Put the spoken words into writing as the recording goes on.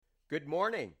Good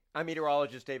morning. I'm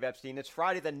meteorologist Dave Epstein. It's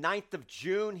Friday, the 9th of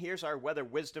June. Here's our weather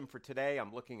wisdom for today.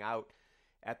 I'm looking out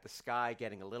at the sky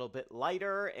getting a little bit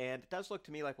lighter, and it does look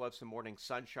to me like we'll have some morning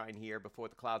sunshine here before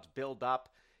the clouds build up,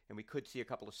 and we could see a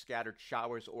couple of scattered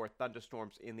showers or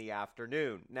thunderstorms in the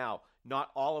afternoon. Now,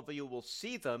 not all of you will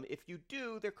see them. If you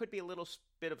do, there could be a little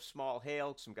bit of small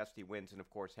hail, some gusty winds, and of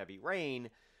course, heavy rain,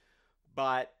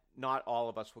 but not all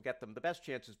of us will get them. The best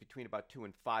chance is between about 2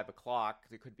 and 5 o'clock.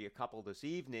 There could be a couple this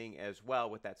evening as well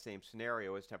with that same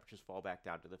scenario as temperatures fall back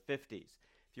down to the 50s.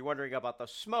 If you're wondering about the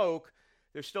smoke,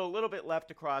 there's still a little bit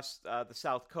left across the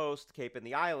south coast, the Cape and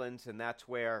the islands, and that's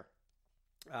where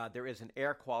there is an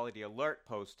air quality alert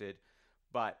posted.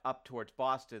 But up towards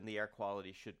Boston, the air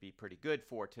quality should be pretty good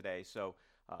for today. So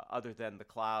other than the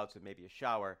clouds and maybe a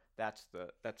shower, that's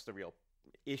the real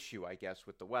issue, I guess,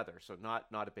 with the weather. So not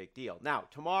a big deal. Now,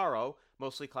 tomorrow,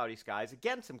 mostly cloudy skies.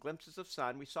 Again, some glimpses of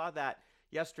sun. We saw that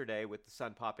yesterday with the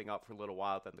sun popping out for a little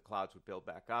while, then the clouds would build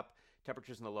back up.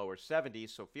 Temperatures in the lower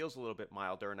 70s, so it feels a little bit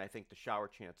milder, and I think the shower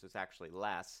chance is actually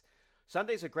less.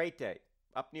 Sunday's a great day,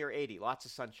 up near 80, lots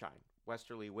of sunshine.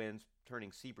 Westerly winds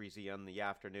turning sea breezy in the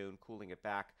afternoon, cooling it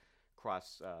back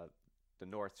across the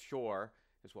North Shore,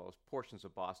 as well as portions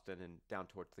of Boston and down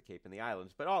towards the Cape and the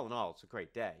islands. But all in all, it's a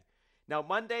great day. Now,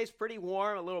 Monday's pretty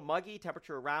warm, a little muggy,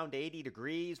 temperature around 80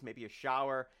 degrees, maybe a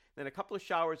shower. Then a couple of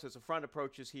showers as the front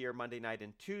approaches here Monday night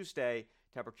and Tuesday,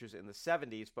 temperatures in the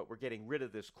 70s, but we're getting rid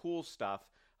of this cool stuff.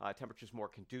 Temperatures more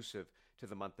conducive to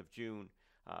the month of June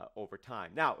over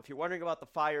time. Now, if you're wondering about the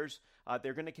fires,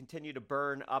 they're going to continue to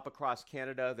burn up across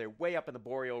Canada. They're way up in the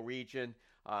boreal region,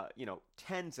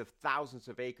 tens of thousands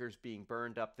of acres being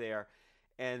burned up there.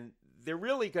 And they're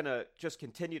really going to just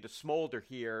continue to smolder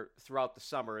here throughout the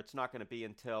summer. It's not going to be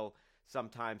until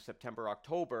sometime September,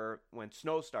 October, when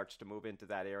snow starts to move into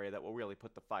that area, that will really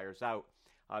put the fires out.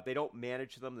 They don't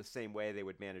manage them the same way they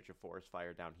would manage a forest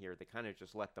fire down here. They kind of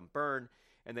just let them burn,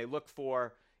 and they look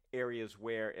for areas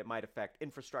where it might affect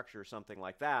infrastructure or something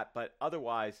like that. But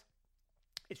otherwise,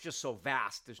 it's just so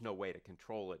vast, there's no way to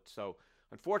control it. So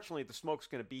unfortunately, the smoke's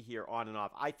going to be here on and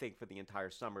off, I think, for the entire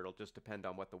summer. It'll just depend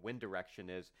on what the wind direction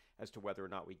is as to whether or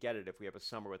not we get it. If we have a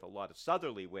summer with a lot of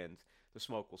southerly winds, the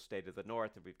smoke will stay to the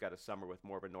north. If we've got a summer with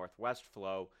more of a northwest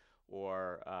flow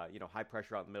or high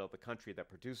pressure out in the middle of the country that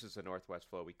produces a northwest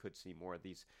flow, we could see more of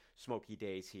these smoky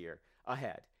days here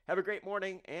ahead. Have a great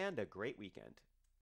morning and a great weekend.